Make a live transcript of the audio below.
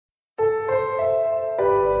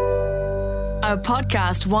A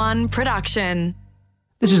Podcast One production.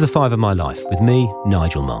 This is The Five of My Life with me,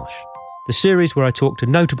 Nigel Marsh. The series where I talk to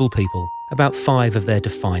notable people about 5 of their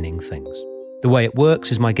defining things. The way it works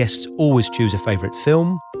is my guests always choose a favourite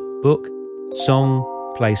film, book, song,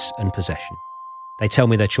 place and possession. They tell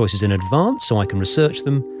me their choices in advance so I can research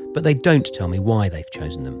them, but they don't tell me why they've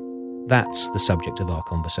chosen them. That's the subject of our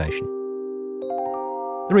conversation.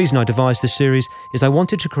 The reason I devised this series is I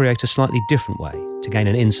wanted to create a slightly different way to gain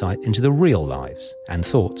an insight into the real lives and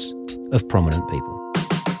thoughts of prominent people.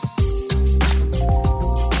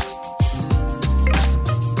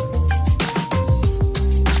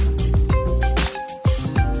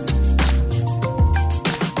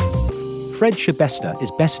 Fred Schebesta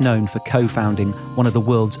is best known for co-founding one of the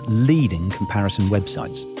world's leading comparison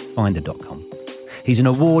websites, Finder.com. He's an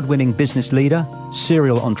award-winning business leader,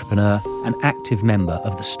 serial entrepreneur, and active member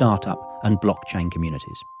of the startup and blockchain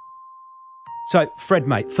communities. So, Fred,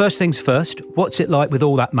 mate, first things first, what's it like with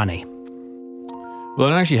all that money? Well, I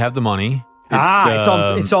don't actually have the money.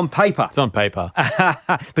 It's on paper. It's on paper.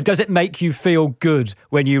 But does it make you feel good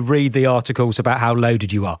when you read the articles about how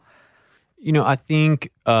loaded you are? You know, I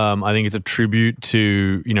think it's a tribute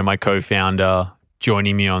to, my co-founder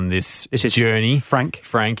joining me on this journey.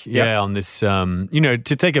 Frank, yeah, on this, to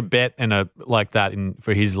take a bet and like that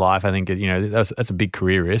for his life, I think, that's a big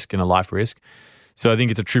career risk and a life risk. So I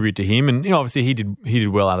think it's a tribute to him. And, obviously he did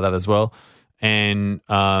well out of that as well. And,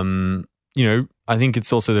 I think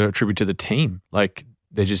it's also a tribute to the team. Like,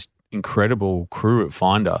 they're just incredible crew at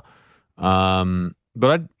Finder.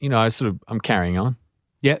 But I'm carrying on.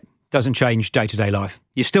 Yeah, doesn't change day-to-day life.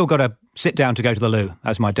 You still got to sit down to go to the loo,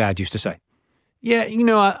 as my dad used to say. Yeah,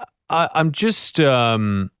 I'm just, I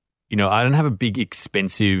don't have a big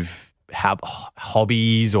expensive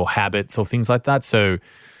hobbies or habits or things like that. So,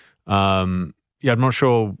 I'm not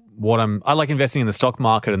sure I like investing in the stock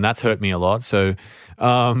market and that's hurt me a lot. So,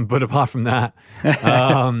 but apart from that,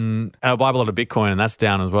 I buy a lot of Bitcoin and that's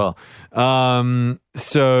down as well.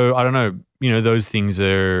 So I don't know, those things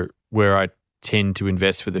are where I tend to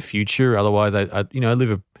invest for the future. Otherwise, I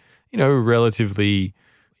live a relatively,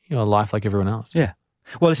 life like everyone else. Yeah.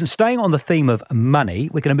 Well, listen, staying on the theme of money,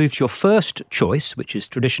 we're going to move to your first choice, which is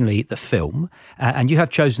traditionally the film. And you have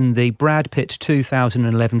chosen the Brad Pitt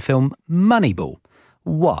 2011 film Moneyball.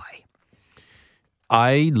 Why?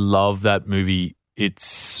 I love that movie.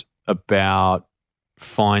 It's about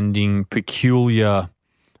finding peculiar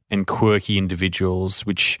and quirky individuals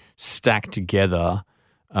which stack together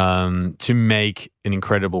to make an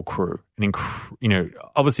incredible crew.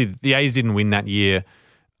 Obviously the A's didn't win that year,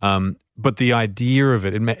 but the idea of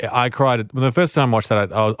it, I cried. When the first time I watched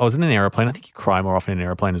that, I was in an airplane. I think you cry more often in an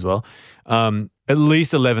airplane as well. At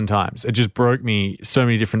least 11 times. It just broke me, so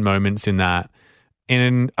many different moments in that.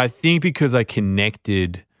 And I think because I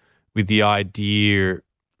connected with the idea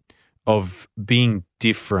of being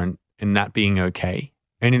different and that being okay,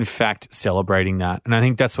 and in fact celebrating that. And I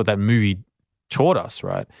think that's what that movie taught us,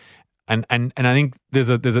 right? And I think there's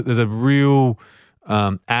a real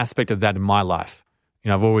aspect of that in my life.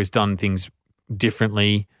 I've always done things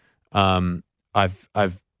differently. I've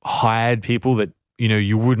hired people that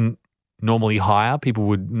you wouldn't normally hire. People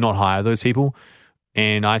would not hire those people,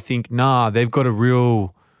 and I think they've got a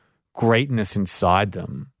real greatness inside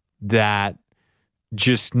them that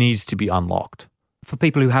just needs to be unlocked. For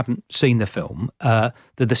people who haven't seen the film,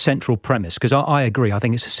 the central premise, because I agree, I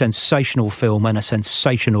think it's a sensational film and a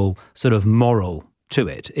sensational sort of moral to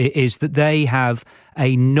it, is that they have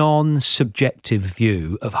a non-subjective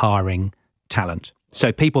view of hiring talent.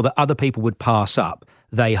 So people that other people would pass up,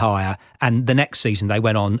 they hire, and the next season they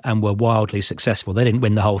went on and were wildly successful. They didn't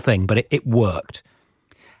win the whole thing, but it worked.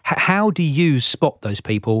 How do you spot those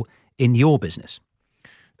people in your business?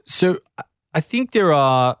 So I think there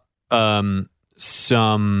are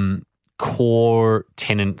some core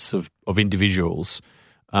tenets of individuals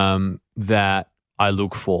that I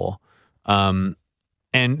look for.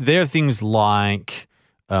 And there are things like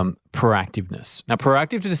proactiveness. Now,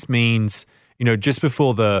 proactiveness means, just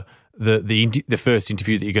before the first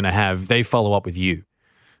interview that you're going to have, they follow up with you.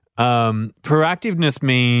 Proactiveness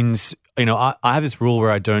means, I have this rule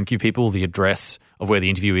where I don't give people the address of where the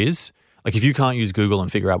interview is. Like, if you can't use Google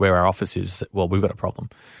and figure out where our office is, well, we've got a problem.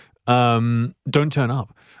 Don't turn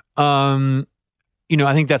up. I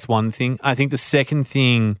think that's one thing. I think the second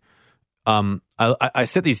thing, I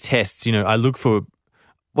set these tests. I look for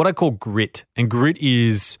what I call grit, and grit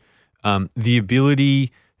is the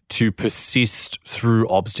ability to persist through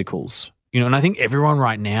obstacles. And I think everyone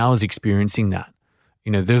right now is experiencing that.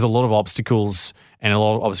 There's a lot of obstacles and a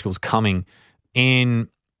lot of obstacles coming. And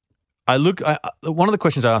one of the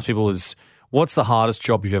questions I ask people is, what's the hardest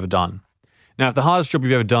job you've ever done? Now, if the hardest job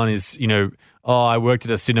you've ever done is, I worked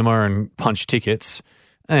at a cinema and punched tickets,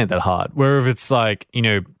 it ain't that hard. Where if it's like,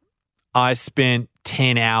 I spent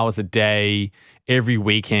 10 hours a day every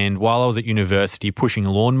weekend while I was at university pushing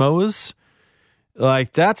lawnmowers,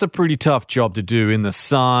 like that's a pretty tough job to do in the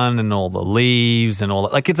sun and all the leaves and all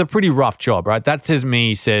that. Like it's a pretty rough job, right? That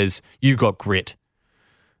says you've got grit.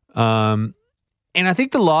 And I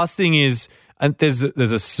think the last thing is there's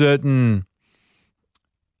a certain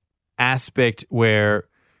aspect where,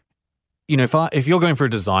 if you're going for a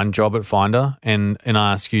design job at Finder and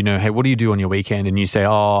I ask you, hey, what do you do on your weekend? And you say,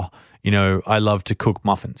 I love to cook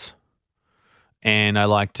muffins and I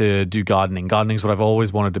like to do gardening. Gardening's what I've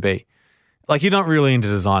always wanted to be. Like you're not really into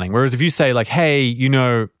designing. Whereas if you say like, hey,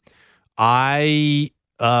 I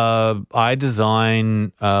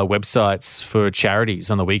design websites for charities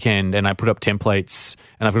on the weekend and I put up templates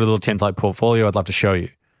and I've got a little template portfolio I'd love to show you.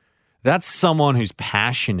 That's someone who's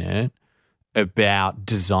passionate about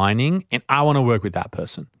designing and I want to work with that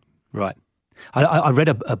person. Right. I read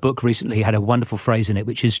a book recently, had a wonderful phrase in it,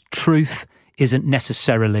 which is truth isn't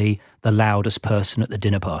necessarily the loudest person at the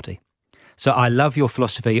dinner party. So I love your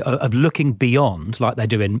philosophy of looking beyond, like they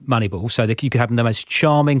do in Moneyball, so that you could have the most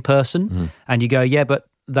charming person and you go, yeah, but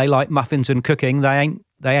they like muffins and cooking. They ain't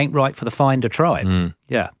right for the Finder tribe.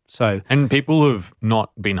 Yeah. So and people have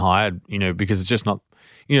not been hired, because it's just not,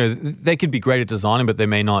 they could be great at designing, but they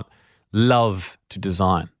may not love to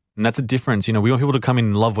design. And that's a difference. We want people to come in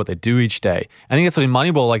and love what they do each day. I think that's what in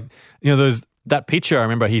Moneyball, like, that pitcher, I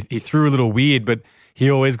remember he threw a little weird, but he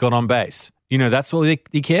always got on base. That's what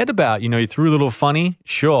he cared about. He threw a little funny,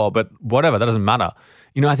 sure, but whatever, that doesn't matter.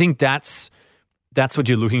 I think that's what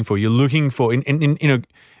you're looking for. You're looking for, in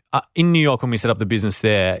New York when we set up the business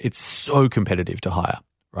there, it's so competitive to hire,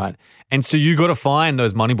 right? And so you got to find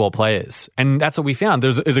those Moneyball players. And that's what we found.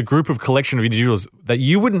 There's a group of collection of individuals that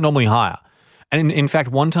you wouldn't normally hire. And in fact,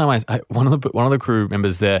 one time one of the crew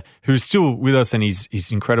members there who's still with us and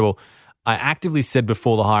he's incredible, I actively said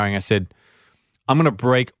before the hiring, I said, I'm going to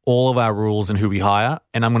break all of our rules and who we hire,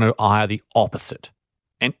 and I'm going to hire the opposite.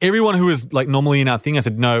 And everyone who is like normally in our thing, I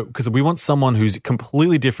said, no, because we want someone who's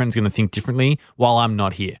completely different, is going to think differently while I'm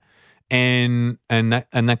not here. And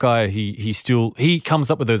that guy, he comes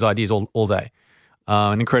up with those ideas all day.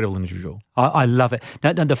 An incredible individual. I love it.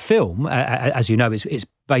 Now, the film, as you know, is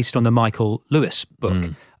based on the Michael Lewis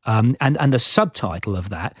book. And the subtitle of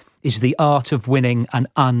that is The Art of Winning an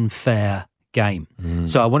Unfair Game.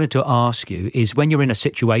 So I wanted to ask you, is when you're in a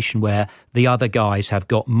situation where the other guys have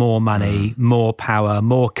got more money, more power,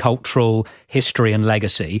 more cultural history and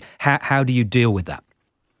legacy, how do you deal with that?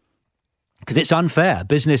 Because it's unfair.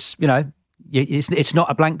 Business, it's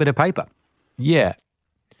not a blank bit of paper. Yeah.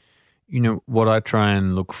 What I try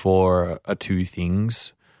and look for are two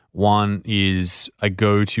things. One is I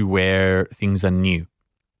go to where things are new.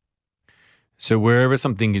 So wherever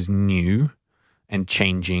something is new and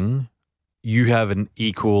changing, you have an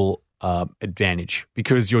equal advantage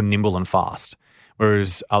because you're nimble and fast,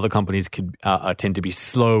 whereas other companies could tend to be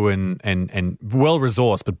slow and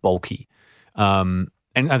well-resourced but bulky. And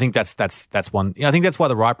I think that's one. I think that's why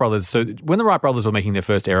the Wright brothers. So when the Wright brothers were making their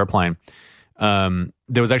first aeroplane,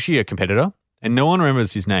 there was actually a competitor, and no one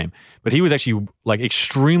remembers his name, but he was actually like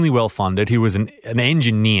extremely well funded. He was an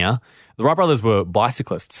engineer. The Wright brothers were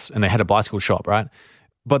bicyclists, and they had a bicycle shop, right?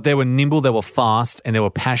 But they were nimble, they were fast, and they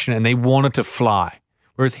were passionate, and they wanted to fly.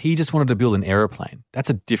 Whereas he just wanted to build an aeroplane.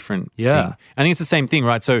 That's a different thing. I think it's the same thing,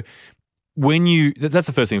 right? So that's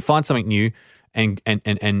the first thing. Find something new and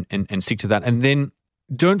stick to that, and then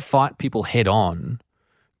don't fight people head on.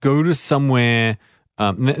 Go to somewhere,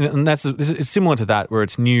 and it's similar to that, where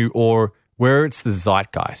it's new or where it's the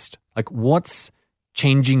zeitgeist. Like what's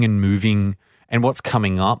changing and moving, and what's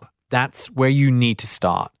coming up. That's where you need to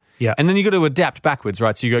start. Yeah. And then you got to adapt backwards,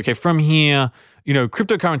 right? So you go, okay, from here,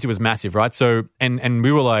 cryptocurrency was massive, right? So, and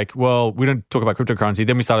we were like, well, we don't talk about cryptocurrency.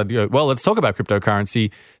 Then we started, well, let's talk about cryptocurrency.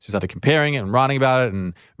 So we started comparing it and writing about it,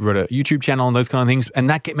 and we wrote a YouTube channel and those kind of things. And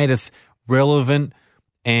that made us relevant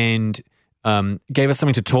and gave us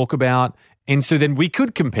something to talk about. And so then we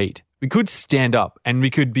could compete. We could stand up and we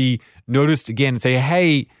could be noticed again and say,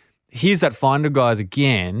 hey, here's that Finder guys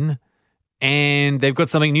again. And they've got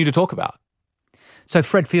something new to talk about. So,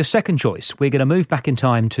 Fred, for your second choice, we're going to move back in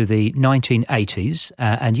time to the 1980s,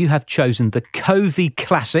 and you have chosen the Covey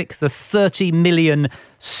classic, the 30 million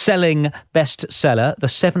selling bestseller, The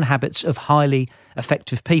 7 Habits of Highly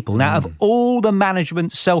Effective People. Now, of all the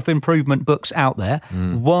management self-improvement books out there,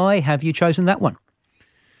 why have you chosen that one?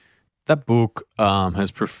 That book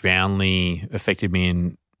has profoundly affected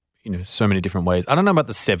me so many different ways. I don't know about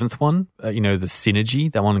the seventh one, the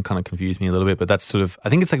synergy. That one kind of confused me a little bit, but that's sort of, I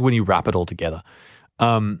think it's like when you wrap it all together.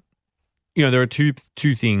 There are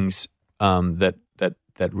two things that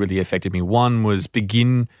really affected me. One was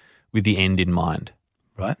begin with the end in mind.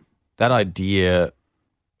 Right. That idea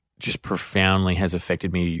just profoundly has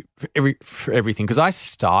affected me for everything, because I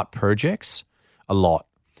start projects a lot.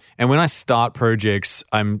 And when I start projects,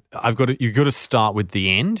 you've got to start with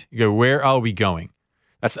the end. You go, where are we going?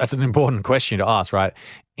 That's an important question to ask, right?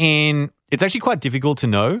 And it's actually quite difficult to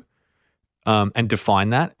know and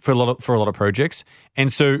define that for a lot of projects.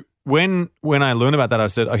 And so when I learned about that, I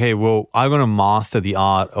said, okay, well, I'm going to master the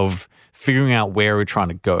art of figuring out where we're trying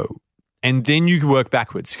to go. And then you can work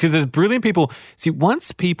backwards, because there's brilliant people. See,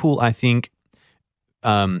 once people, I think,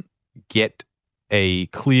 get a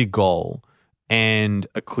clear goal and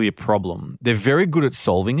a clear problem, they're very good at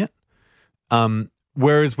solving it.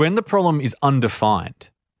 Whereas when the problem is undefined,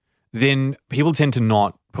 then people tend to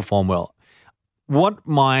not perform well. What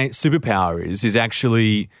my superpower is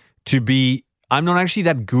actually I'm not actually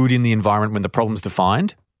that good in the environment when the problem's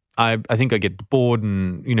defined. I think I get bored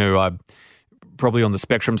and, I'm probably on the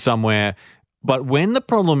spectrum somewhere. But when the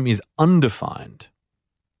problem is undefined,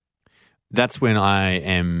 that's when I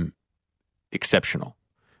am exceptional.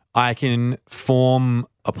 I can form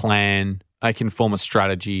a plan. I can form a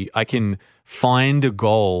strategy. I can find a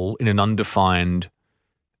goal in an undefined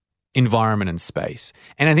environment and space.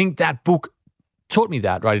 And I think that book taught me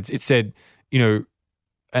that, right? It said, and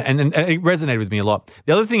it resonated with me a lot.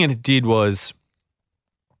 The other thing it did was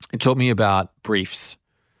it taught me about briefs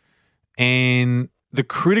and the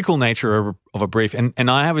critical nature of a brief.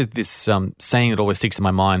 And I have this saying that always sticks in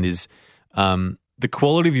my mind is the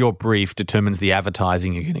quality of your brief determines the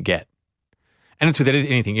advertising you're going to get. And it's with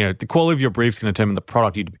anything, the quality of your brief is going to determine the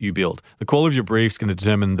product you build. The quality of your brief is going to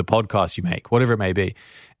determine the podcast you make, whatever it may be.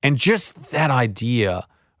 And just that idea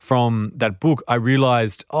from that book, I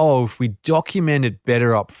realized, if we document it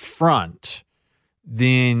better up front,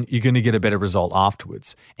 then you're going to get a better result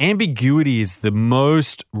afterwards. Ambiguity is the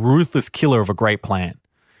most ruthless killer of a great plan.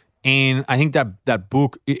 And I think that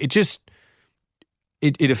book, it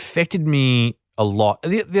affected me a lot.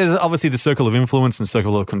 There's obviously the circle of influence and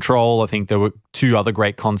circle of control. I think there were two other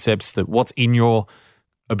great concepts, that what's in your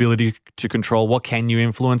ability to control, what can you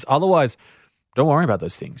influence. Otherwise, don't worry about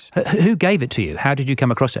those things. Who gave it to you? How did you come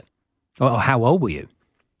across it? Or how old were you?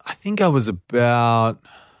 I think I was about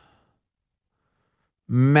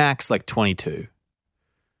max like 22.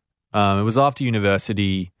 It was after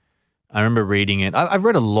university. I remember reading it. I've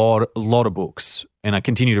read a lot of books, and I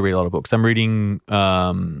continue to read a lot of books. I'm reading The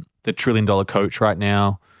 $1 Trillion Coach right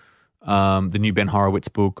now, the new Ben Horowitz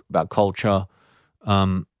book about culture.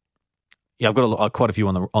 I've got quite a few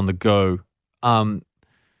on the go.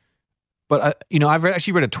 But I've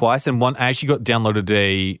actually read it twice, and I actually got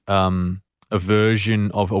downloaded a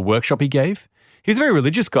version of a workshop he gave. He was a very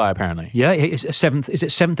religious guy, apparently. Yeah, is it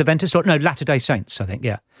Seventh Adventist? Or no, Latter-day Saints, I think,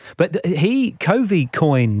 yeah. But Covey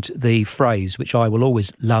coined the phrase, which I will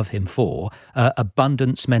always love him for,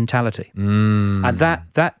 abundance mentality. And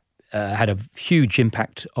that had a huge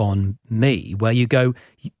impact on me, where you go,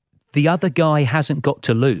 the other guy hasn't got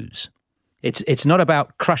to lose. It's not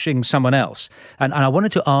about crushing someone else. And I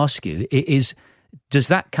wanted to ask you, does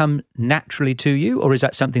that come naturally to you, or is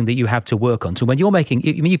that something that you have to work on? So when you're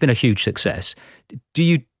you've been a huge success, do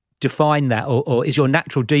you define that, or is your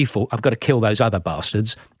natural default, I've got to kill those other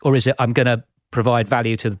bastards, or is it, I'm going to provide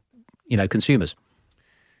value to, consumers?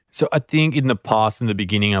 So I think in the past, in the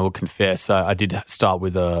beginning, I will confess, I did start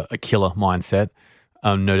with a killer mindset,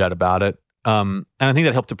 no doubt about it. And I think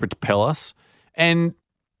that helped to propel us. And,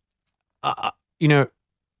 there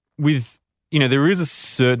is a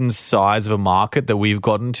certain size of a market that we've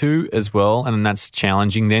gotten to as well, and that's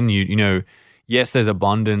challenging then. Yes, there's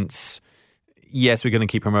abundance. Yes, we're going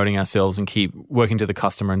to keep promoting ourselves and keep working to the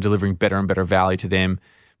customer and delivering better and better value to them.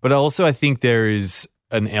 But also I think there is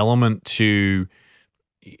an element to,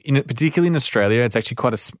 particularly in Australia, it's actually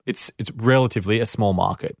it's relatively a small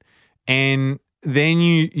market. And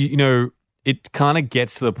then it kind of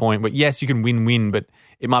gets to the point where, yes, you can win-win, but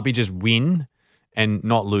it might be just win and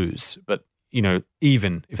not lose, but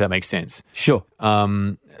even, if that makes sense. Sure.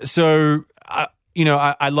 So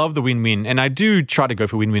I love the win-win, and I do try to go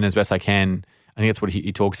for win-win as best I can. I think that's what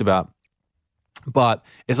he talks about, but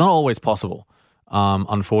it's not always possible,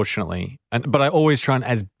 unfortunately. But I always try and,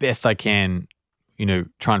 as best I can,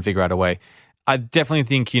 try and figure out a way. I definitely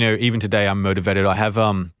think, even today I'm motivated. I have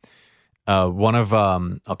I'll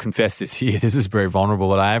confess this here. This is very vulnerable,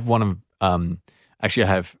 but I have I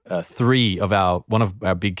have three of one of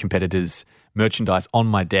our big competitors' merchandise on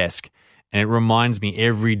my desk, and it reminds me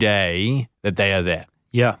every day that they are there.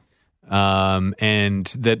 Yeah. And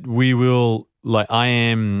that we will, I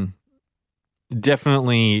am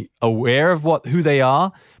definitely aware of who they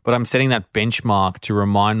are, but I'm setting that benchmark to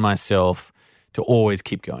remind myself to always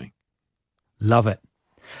keep going. Love it.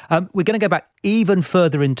 We're going to go back even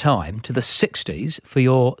further in time to the 60s for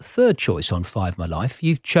your third choice on Five My Life.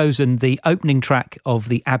 You've chosen the opening track of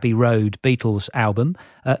the Abbey Road Beatles album,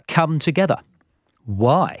 Come Together.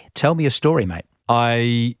 Why? Tell me a story, mate.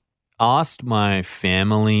 I asked my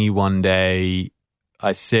family one day,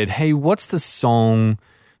 I said, hey, what's the song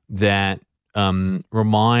that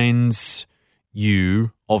reminds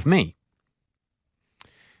you of me?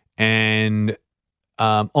 And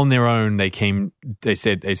on their own, they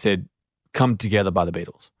said, Come Together by the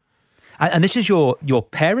Beatles. And this is your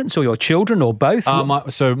parents or your children or both?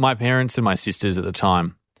 So my parents and my sisters at the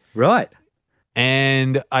time. Right.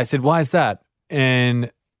 And I said, why is that?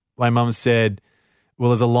 And my mum said, well,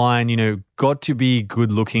 there's a line, got to be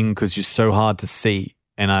good looking because you're so hard to see.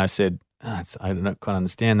 And I said, I don't quite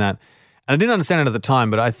understand that. And I didn't understand it at the time,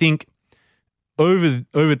 but I think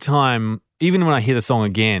over time, even when I hear the song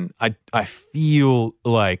again, I feel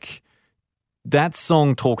like that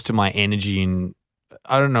song talks to my energy, and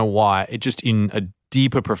I don't know why. It just in a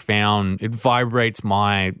deeper, profound, it vibrates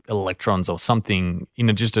my electrons or something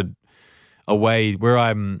in just a way where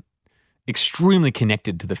I'm extremely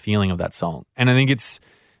connected to the feeling of that song. And I think it's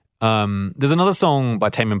there's another song by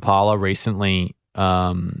Tame Impala recently.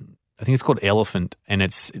 I think it's called Elephant, and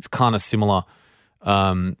it's kind of similar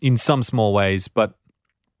in some small ways, but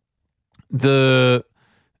and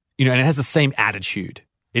it has the same attitude.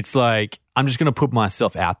 It's like, I'm just going to put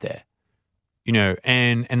myself out there,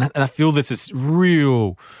 and I feel this is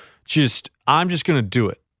real, I'm just going to do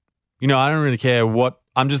it. I don't really care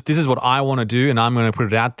this is what I want to do, and I'm going to put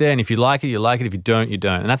it out there. And if you like it, you like it. If you don't, you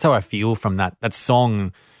don't. And that's how I feel from that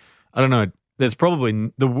song. I don't know. There's probably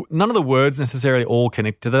none of the words necessarily all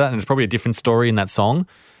connect to that, and there's probably a different story in that song,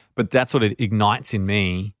 but that's what it ignites in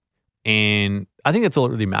me. And I think that's all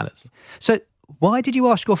that really matters. So why did you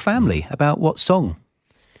ask your family about what song?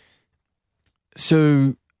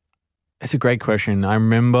 So it's a great question. I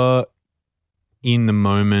remember in the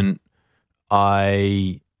moment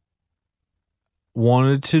I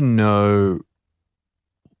wanted to know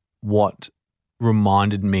what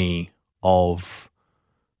reminded me of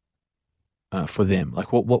for them.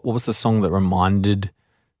 Like what was the song that reminded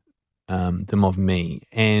them of me?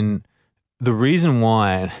 And the reason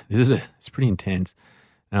why, it's pretty intense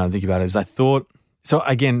now I think about it, is I thought, so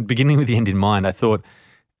again, beginning with the end in mind, I thought,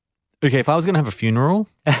 okay, if I was going to have a funeral,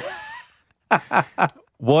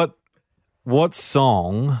 what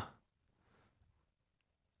song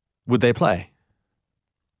would they play?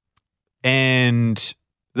 And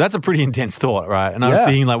that's a pretty intense thought, right? And I was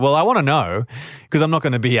thinking I want to know because I'm not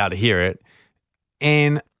going to be able to hear it.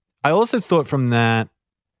 And I also thought from that,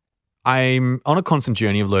 I'm on a constant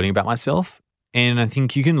journey of learning about myself. And I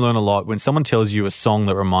think you can learn a lot when someone tells you a song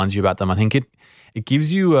that reminds you about them. I think it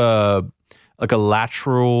gives you a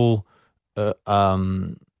lateral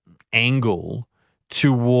angle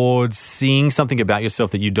towards seeing something about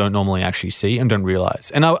yourself that you don't normally actually see and don't realize.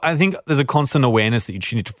 And I think there's a constant awareness that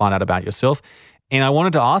you need to find out about yourself. And I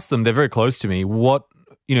wanted to ask them, they're very close to me,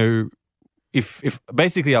 if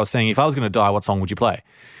basically I was saying, if I was going to die, what song would you play?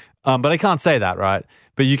 But I can't say that, right?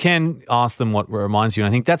 But you can ask them what reminds you. And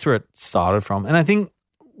I think that's where it started from. And I think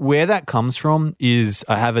where that comes from is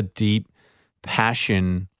I have a deep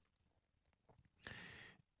passion.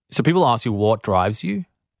 So people ask you what drives you.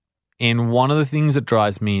 And one of the things that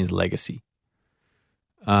drives me is legacy.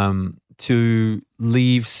 To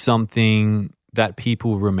leave something that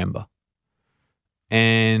people remember.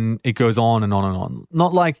 And it goes on and on and on.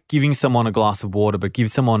 Not like giving someone a glass of water, but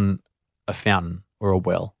give someone a fountain or a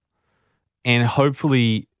well. And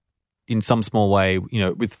hopefully in some small way,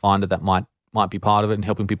 with Finder that might be part of it and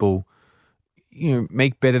helping people,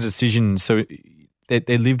 make better decisions so that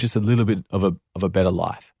they live just a little bit of a better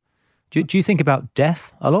life. Do you think about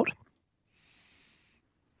death a lot?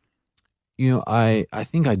 I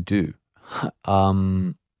think I do.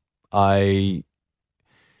 I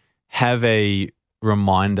have a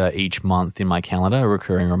reminder each month in my calendar, a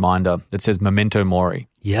recurring reminder that says Memento Mori.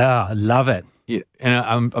 Yeah, I love it. Yeah,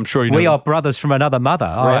 and I'm sure you know. We are brothers from another mother.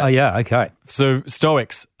 Right. Yeah, okay. So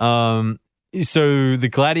Stoics. So the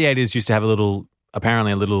gladiators used to have a little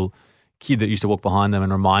kid that used to walk behind them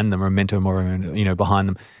and remind them, Memento Mori, behind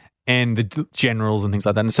them, and the generals and things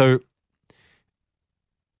like that. And so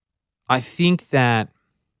I think that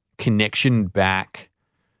connection back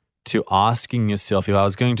to asking yourself, if I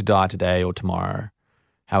was going to die today or tomorrow,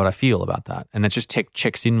 how would I feel about that? And that just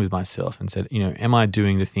checks in with myself and said, am I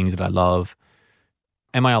doing the things that I love?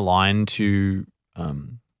 Am I aligned to,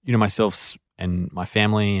 myself and my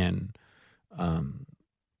family and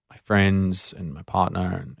my friends and my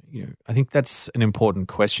partner? And, I think that's an important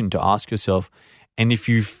question to ask yourself. And if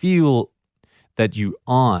you feel that you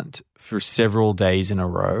aren't for several days in a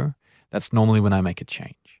row, that's normally when I make a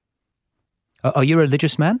change. Are you a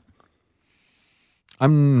religious man?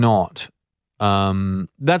 I'm not.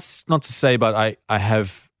 That's not to say, but I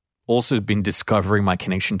have also been discovering my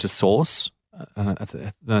connection to source.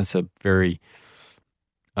 That's a very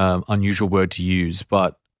unusual word to use,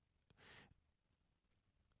 but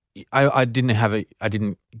I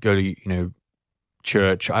didn't go to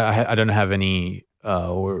church. I don't have any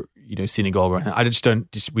or synagogue or anything.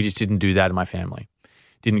 We just didn't do that in my family.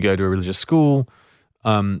 Didn't go to a religious school,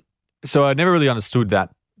 so I never really understood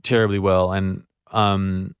that terribly well, and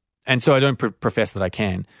so I don't profess that I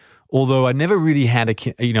can. Although I never really had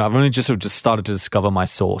I've only just started to discover my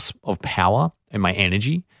source of power and my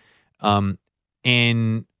energy, and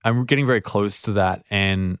I'm getting very close to that.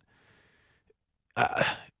 And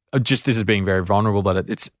this is being very vulnerable, but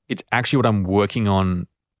it's actually what I'm working on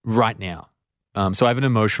right now. So I have an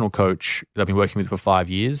emotional coach that I've been working with for 5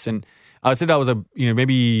 years, and I said I was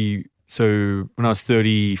so when I was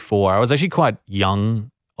 34, I was actually quite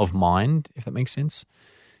young of mind, if that makes sense.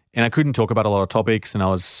 And I couldn't talk about a lot of topics, and I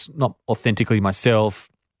was not authentically myself.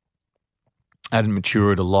 I hadn't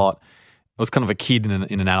matured a lot. I was kind of a kid in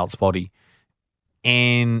an adult's body.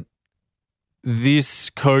 And this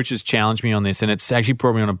coach has challenged me on this, and it's actually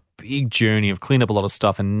brought me on a big journey of cleaning up a lot of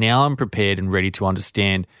stuff. And now I'm prepared and ready to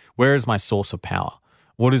understand, where is my source of power?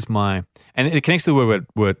 What is and it connects to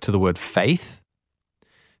the word faith.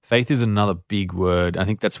 Faith is another big word. I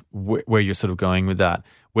think that's where you're sort of going with that.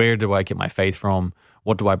 Where do I get my faith from?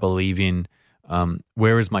 What do I believe in?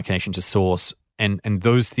 Where is my connection to source? And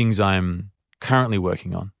those things I'm currently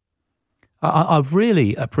working on. I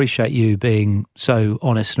really appreciate you being so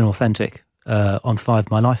honest and authentic on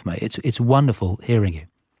 5 My Life, mate. It's wonderful hearing you.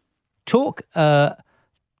 Talk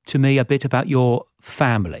to me a bit about your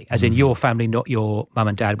family, as in your family, not your mum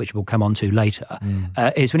and dad, which we'll come on to later.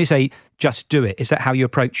 Is when you say just do it, is that how you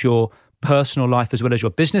approach your personal life as well as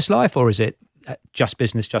your business life, or is it just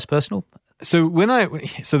business, just personal? So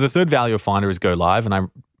the third value of Finder is go live, and I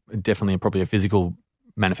definitely am probably a physical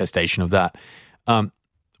manifestation of that.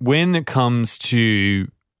 When it comes to,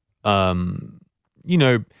 doing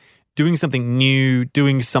something new,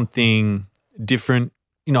 doing something different,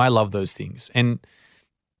 I love those things. And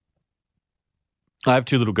I have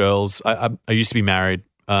 2 little girls. I used to be married.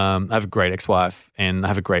 I have a great ex-wife, and I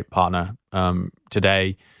have a great partner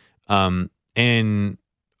today.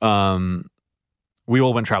 We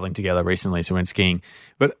all went traveling together recently, so we went skiing.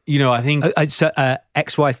 But, I think...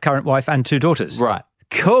 ex-wife, current wife, and 2 daughters? Right.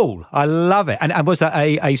 Cool. I love it. And was that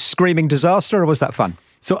a screaming disaster, or was that fun?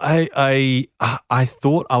 So I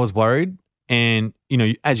thought I was worried, and,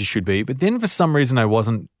 as you should be. But then for some reason I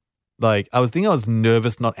wasn't, I was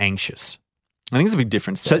nervous, not anxious. I think there's a big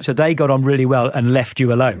difference there. So they got on really well and left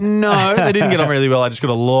you alone? No, they didn't get on really well. I just got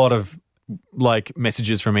a lot of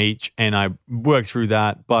messages from each, and I worked through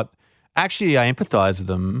that. But actually I empathize with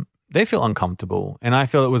them. They feel uncomfortable, and I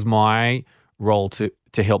feel it was my role to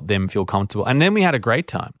help them feel comfortable. And then we had a great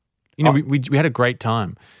time. We had a great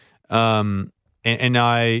time. And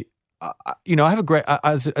I have a great,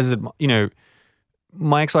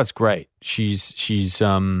 my ex-wife's great. She's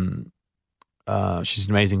an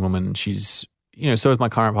amazing woman. She's, so is my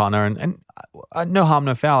current partner, and no harm,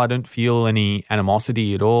 no foul. I don't feel any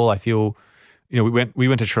animosity at all. I feel, we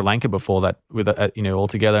went to Sri Lanka before that with, all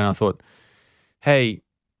together, and I thought, hey,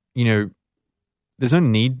 there's no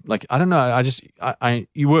need. I don't know.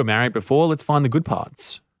 You were married before. Let's find the good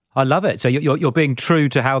parts. I love it. So you're being true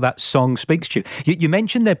to how that song speaks to you. You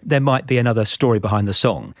mentioned there might be another story behind the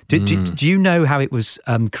song. Do you know how it was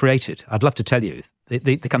created? I'd love to tell you.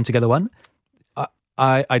 They come together one?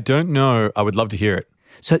 I don't know. I would love to hear it.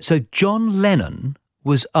 So John Lennon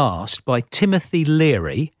was asked by Timothy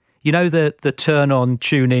Leary, the turn on,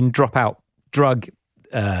 tune in, drop out drug...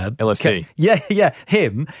 LSD. Yeah,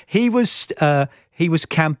 him. He was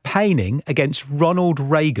campaigning against Ronald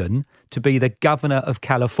Reagan to be the governor of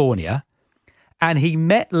California, and he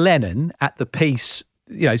met Lennon at the Peace,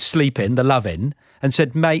 Sleep-In, the Love-In, and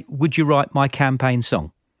said, mate, would you write my campaign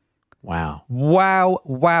song? Wow,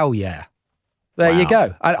 yeah. There you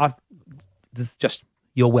go.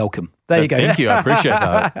 You're welcome. There you go. Thank you. I appreciate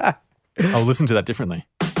that. I'll listen to that differently.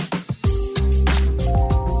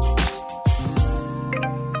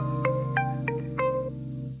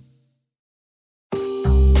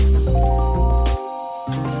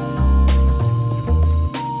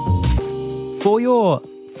 For your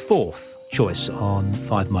fourth choice on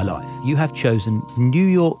Five of My Life, you have chosen New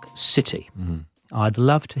York City. I'd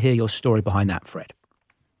love to hear your story behind that, Fred.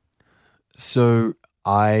 So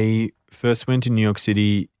I first went to New York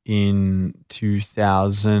City in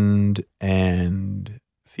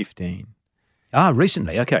 2015.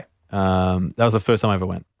 Recently, okay. That was the first time I ever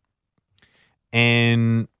went.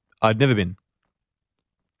 And I'd never been.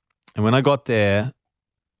 And when I got there,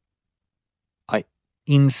 I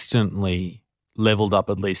instantly leveled up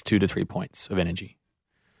at least 2 to 3 points of energy.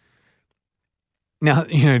 Now,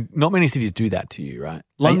 not many cities do that to you, right?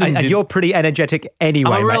 And you're pretty energetic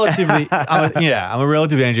anyway, I'm a mate. relatively, I'm a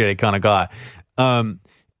relatively energetic kind of guy.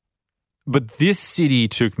 But this city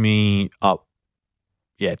took me up,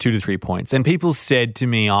 2 to 3 points. And people said to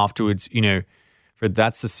me afterwards, Fred,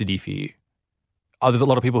 that's a city for you. There's a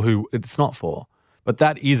lot of people who it's not for, but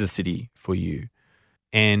that is a city for you.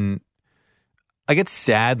 And I get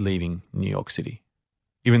sad leaving New York City,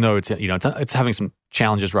 even though it's having some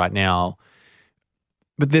challenges right now.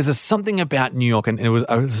 But there's something about New York, and it was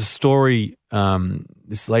a story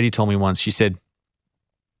this lady told me once. She said,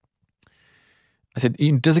 I said,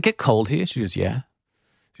 does it get cold here? She goes, yeah.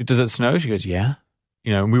 She goes, does it snow? She goes, yeah.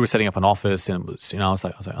 And we were setting up an office, and it was, I was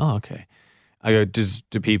like, oh, okay. I go, do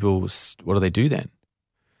people, what do they do then?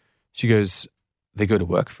 She goes, they go to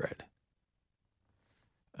work, Fred.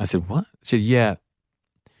 I said, what? She said, yeah,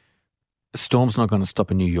 a storm's not going to stop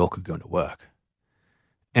a New Yorker going to work.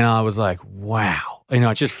 And I was like, wow.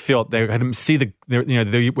 I just felt they wear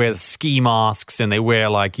the ski masks and they wear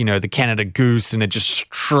the Canada Goose and they're just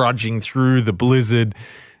trudging through the blizzard.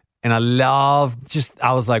 And I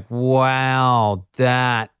was like, wow,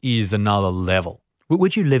 that is another level.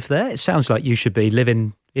 Would you live there? It sounds like you should be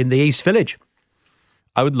living in the East Village.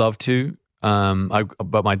 I would love to.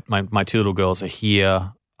 But my two little girls are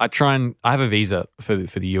here. I have a visa for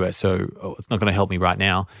the US, so it's not going to help me right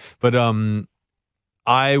now. But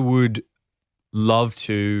I would love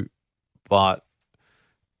to, but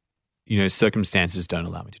circumstances don't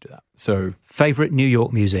allow me to do that. So, favorite New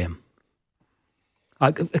York museum?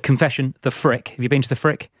 A confession: the Frick. Have you been to the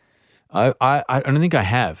Frick? I don't think I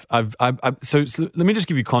have. So let me just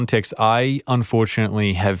give you context. I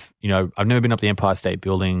unfortunately have, I've never been up the Empire State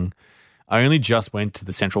Building. I only just went to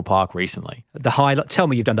the Central Park recently. The High Line. Tell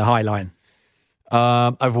me you've done the High Line.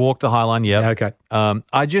 I've walked the High Line. Yeah. Okay.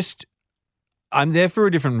 I'm there for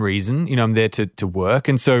a different reason. I'm there to work.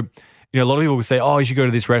 And so, a lot of people will say, oh, you should go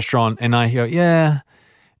to this restaurant. And I go, yeah.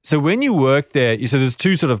 So when you work there, so there's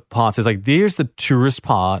two sort of parts. There's the tourist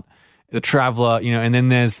part, the traveler, and then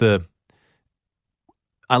there's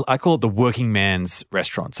I call it the working man's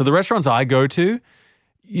restaurant. So the restaurants I go to,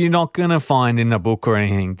 you're not going to find in a book or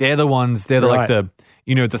anything. They're the ones, the the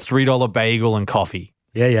 $3 bagel and coffee.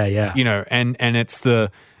 Yeah. And it's the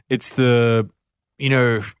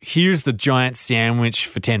here's the giant sandwich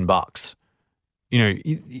for $10.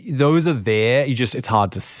 Those are there. It's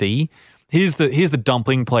hard to see. Here's the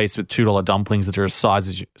dumpling place with $2 dumplings that are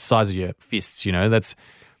the size of your fists.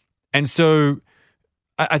 And so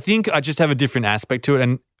I think I just have a different aspect to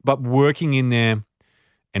it. But working in there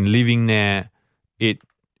and living there, it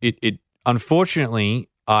unfortunately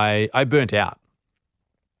I burnt out.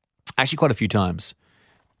 Actually, quite a few times.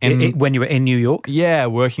 And when you were in New York? Yeah,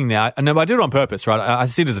 working there. I did it on purpose, right? I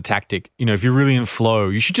see it as a tactic. If you're really in flow,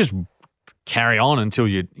 you should just carry on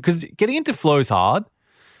because getting into flow is hard.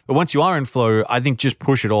 But once you are in flow, I think just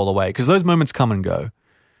push it all the way because those moments come and go.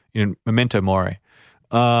 Memento mori.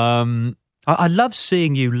 I love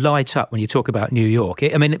seeing you light up when you talk about New York.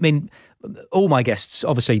 I mean, all my guests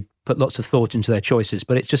obviously put lots of thought into their choices,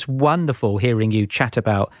 but it's just wonderful hearing you chat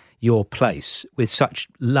about your place with such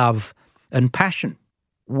love and passion.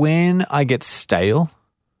 When I get stale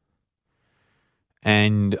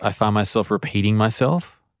and I find myself repeating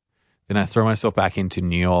myself, then I throw myself back into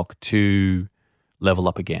New York to level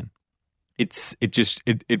up again. It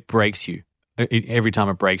breaks you. Every time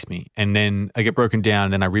it breaks me, and then I get broken down,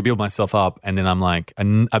 and then I rebuild myself up, and then I'm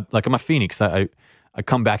I'm a phoenix. I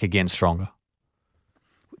come back again stronger.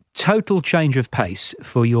 Total change of pace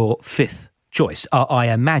for your fifth choice, I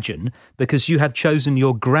imagine, because you have chosen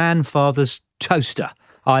your grandfather's toaster.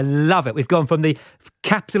 I love it. We've gone from the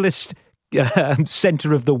capitalist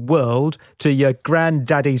centre of the world to your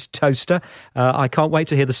granddaddy's toaster. I can't wait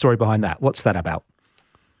to hear the story behind that. What's that about?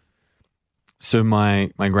 So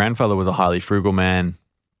my grandfather was a highly frugal man,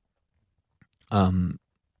 and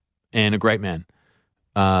a great man.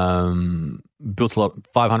 Built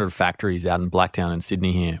 500 factories out in Blacktown in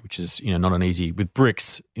Sydney here, which is not an easy, with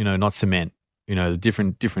bricks, not cement.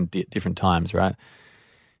 Different times, right?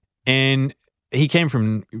 And he came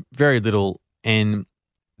from very little, and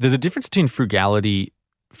there's a difference between frugality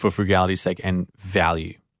for frugality's sake and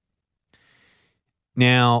value.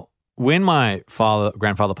 Now, when my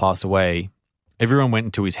grandfather passed away, everyone went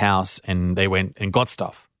into his house and they went and got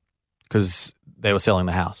stuff because they were selling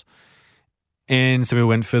the house. And some people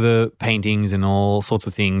went for the paintings and all sorts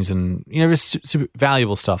of things and, just super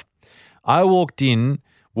valuable stuff. I walked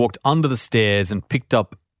under the stairs and picked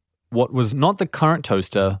up what was not the current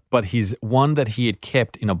toaster, but his one that he had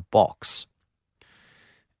kept in a box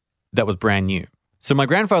that was brand new. So my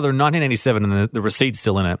grandfather in 1987, and the receipt's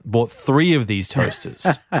still in it, bought 3 of these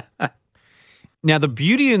toasters. Now, the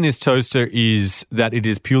beauty in this toaster is that it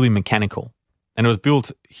is purely mechanical, and it was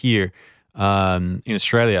built here in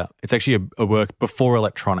Australia. It's actually a work before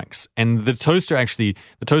electronics, and the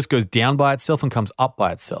toast goes down by itself and comes up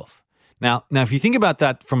by itself. Now, if you think about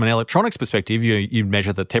that from an electronics perspective, you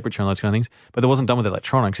measure the temperature and those kind of things, but it wasn't done with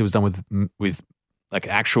electronics. It was done with like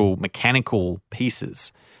actual mechanical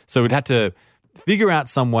pieces. So it had to figure out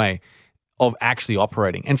some way of actually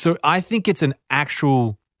operating. And so I think it's an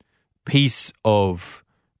actual piece of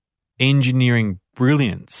engineering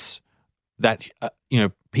brilliance that,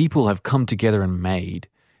 people have come together and made.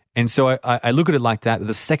 And so I look at it like that.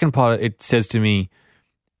 The second part, it says to me,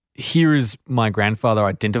 here is my grandfather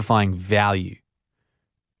identifying value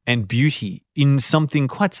and beauty in something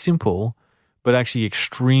quite simple, but actually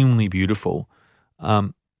extremely beautiful.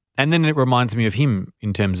 And then it reminds me of him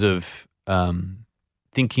in terms of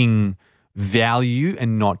thinking value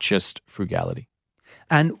and not just frugality.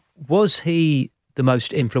 And was he the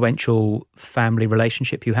most influential family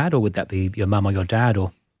relationship you had, or would that be your mum or your dad?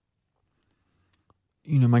 Or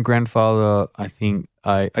my grandfather, I think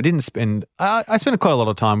I spent quite a lot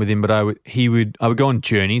of time with him, but I would go on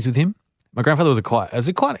journeys with him. My grandfather was a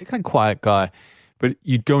quite quiet guy, but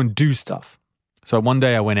you'd go and do stuff. So one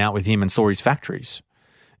day I went out with him and saw his factories.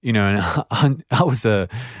 And I was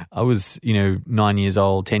 9 years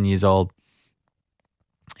old, 10 years old,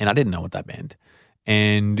 and I didn't know what that meant.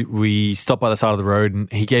 And we stopped by the side of the road,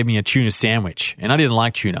 and he gave me a tuna sandwich, and I didn't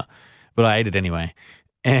like tuna, but I ate it anyway.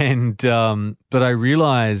 And but I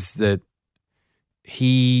realized that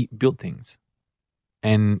he built things,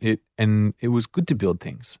 and it was good to build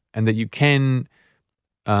things, and that you can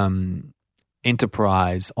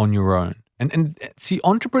enterprise on your own. And see,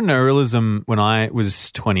 entrepreneurialism when I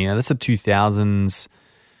was 20, that's the 2000s,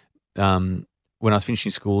 when I was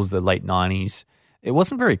finishing schools, the late 90s, it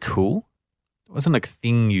wasn't very cool. It wasn't a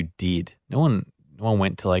thing you did. No one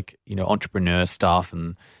went to entrepreneur stuff,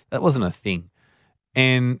 and that wasn't a thing.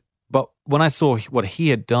 But when I saw what he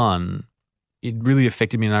had done, it really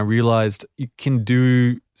affected me, and I realized you can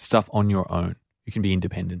do stuff on your own. You can be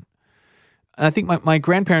independent. And I think my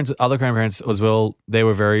grandparents, other grandparents as well, they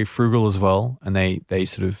were very frugal as well, and they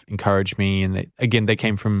sort of encouraged me. And they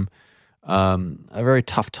came from a very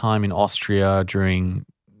tough time in Austria during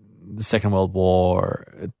the Second World War,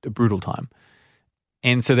 a brutal time.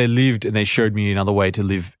 And so they lived, and they showed me another way to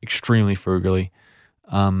live extremely frugally.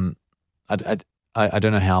 I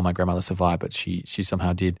don't know how my grandmother survived, but she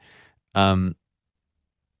somehow did. I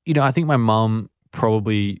think my mum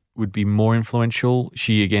probably would be more influential.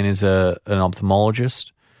 She, again, is an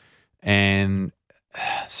ophthalmologist. And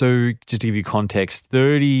so just to give you context,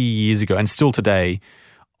 30 years ago, and still today,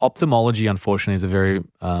 ophthalmology, unfortunately, is a very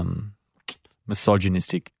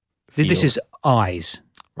misogynistic field. This is eyes.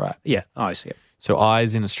 Right. Yeah, eyes, yeah. So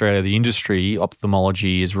eyes in Australia, the industry,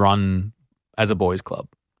 ophthalmology, is run as a boys' club.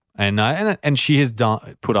 And she has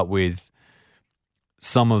put up with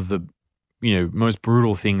some of the, most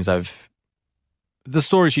brutal things the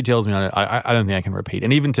stories she tells me, I don't think I can repeat.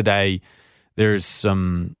 And even today, there's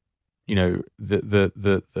some,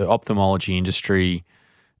 the ophthalmology industry,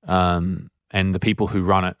 and the people who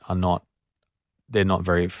run it they're not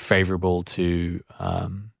very favorable to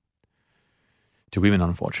women,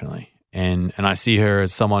 unfortunately. And I see her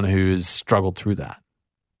as someone who has struggled through that.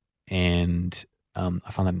 And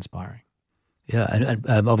I find that inspiring. Yeah,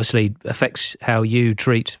 and obviously affects how you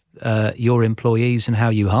treat your employees and how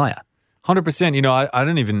you hire. 100%. I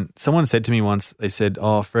don't even. Someone said to me once. They said,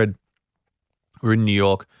 "Oh, Fred, we're in New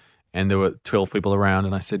York, and there were 12 people around."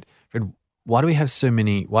 And I said, "Fred, why do we have so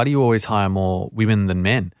many? Why do you always hire more women than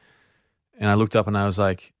men?" And I looked up and I was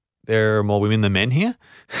like, "There are more women than men here."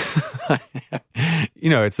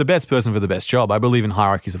 It's the best person for the best job. I believe in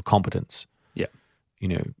hierarchies of competence. Yeah.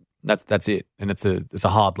 That's it, and it's a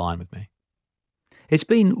hard line with me. It's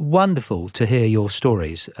been wonderful to hear your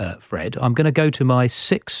stories, Fred. I'm going to go to my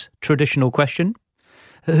 6th traditional question.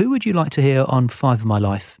 Who would you like to hear on 5 of My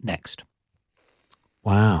Life next?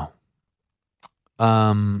 Wow.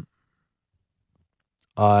 I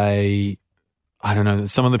I don't know.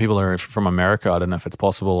 Some of the people are from America. I don't know if it's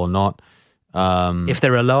possible or not. If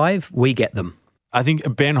they're alive, we get them. I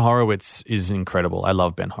think Ben Horowitz is incredible. I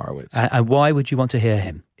love Ben Horowitz. And why would you want to hear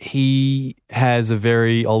him? He has a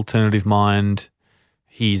very alternative mind.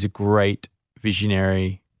 He's a great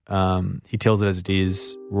visionary. He tells it as it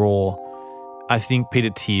is, raw. I think Peter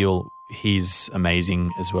Thiel, he's amazing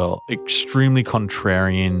as well. Extremely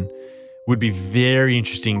contrarian. Would be very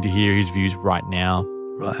interesting to hear his views right now.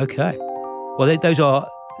 Right, okay. Well, those are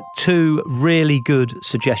two really good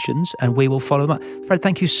suggestions, and we will follow them up. Fred,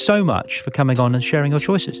 thank you so much for coming on and sharing your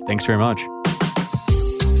choices. Thanks very much.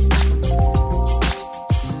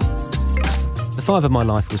 The Five of My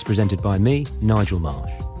Life was presented by me, Nigel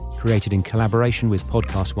Marsh, created in collaboration with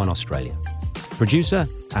Podcast One Australia. Producer,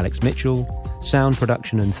 Alex Mitchell. Sound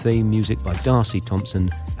production and theme music by Darcy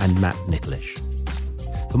Thompson and Matt Nicholish.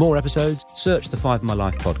 For more episodes, search the Five of My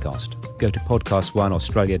Life podcast. Go to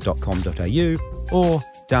podcastoneaustralia.com.au or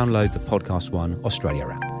download the Podcast One Australia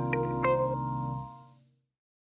app.